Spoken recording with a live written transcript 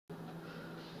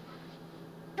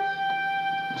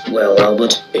Well,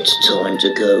 Albert, it's time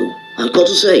to go. I've got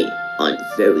to say, I'm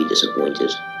very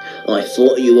disappointed. I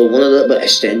thought you were one of the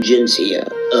best engines here.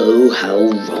 Oh, how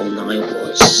wrong I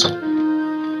was.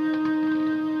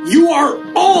 You are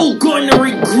all going to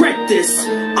regret this!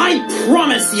 I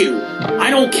promise you! I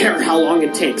don't care how long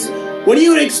it takes. When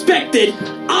you expected,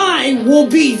 I will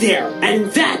be there,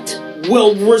 and that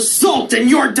will result in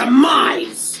your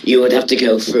demise! You would have to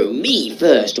go through me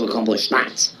first to accomplish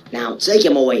that. Now take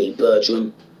him away,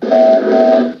 Bertram.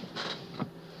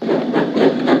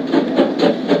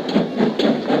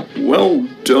 Well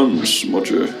done,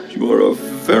 Smudger. You are a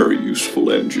very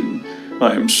useful engine.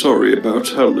 I am sorry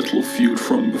about our little feud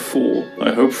from before.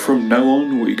 I hope from now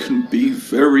on we can be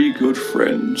very good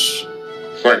friends.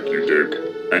 Thank you, Duke.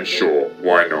 And sure,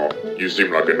 why not? You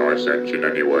seem like a nice engine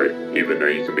anyway, even though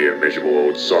you can be a miserable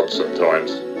old sod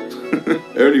sometimes.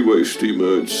 Anyway,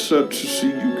 Steamer, it's sad to see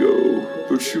you go,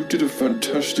 but you did a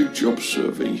fantastic job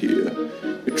serving here.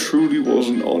 It truly was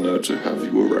an honor to have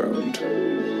you around.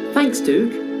 Thanks,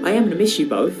 Duke. I am going to miss you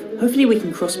both. Hopefully we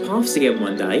can cross paths again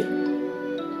one day.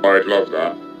 I'd love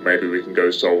that. Maybe we can go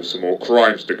solve some more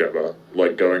crimes together,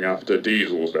 like going after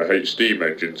diesels that hate steam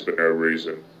engines for no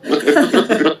reason.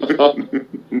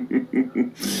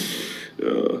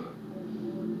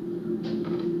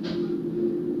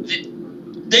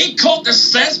 They caught the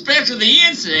suspect of the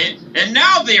incident, and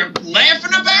now they're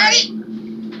laughing about it?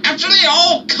 After they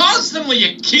all constantly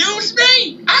accused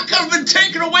me? I could have been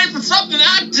taken away for something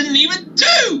I didn't even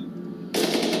do!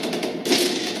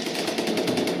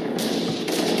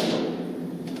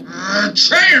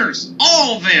 Traitors!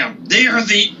 All of them! They are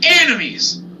the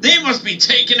enemies! They must be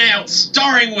taken out,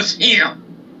 starting with him!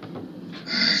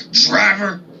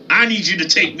 Driver, I need you to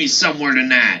take me somewhere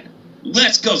tonight.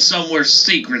 Let's go somewhere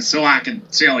secret so I can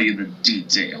tell you the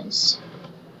details.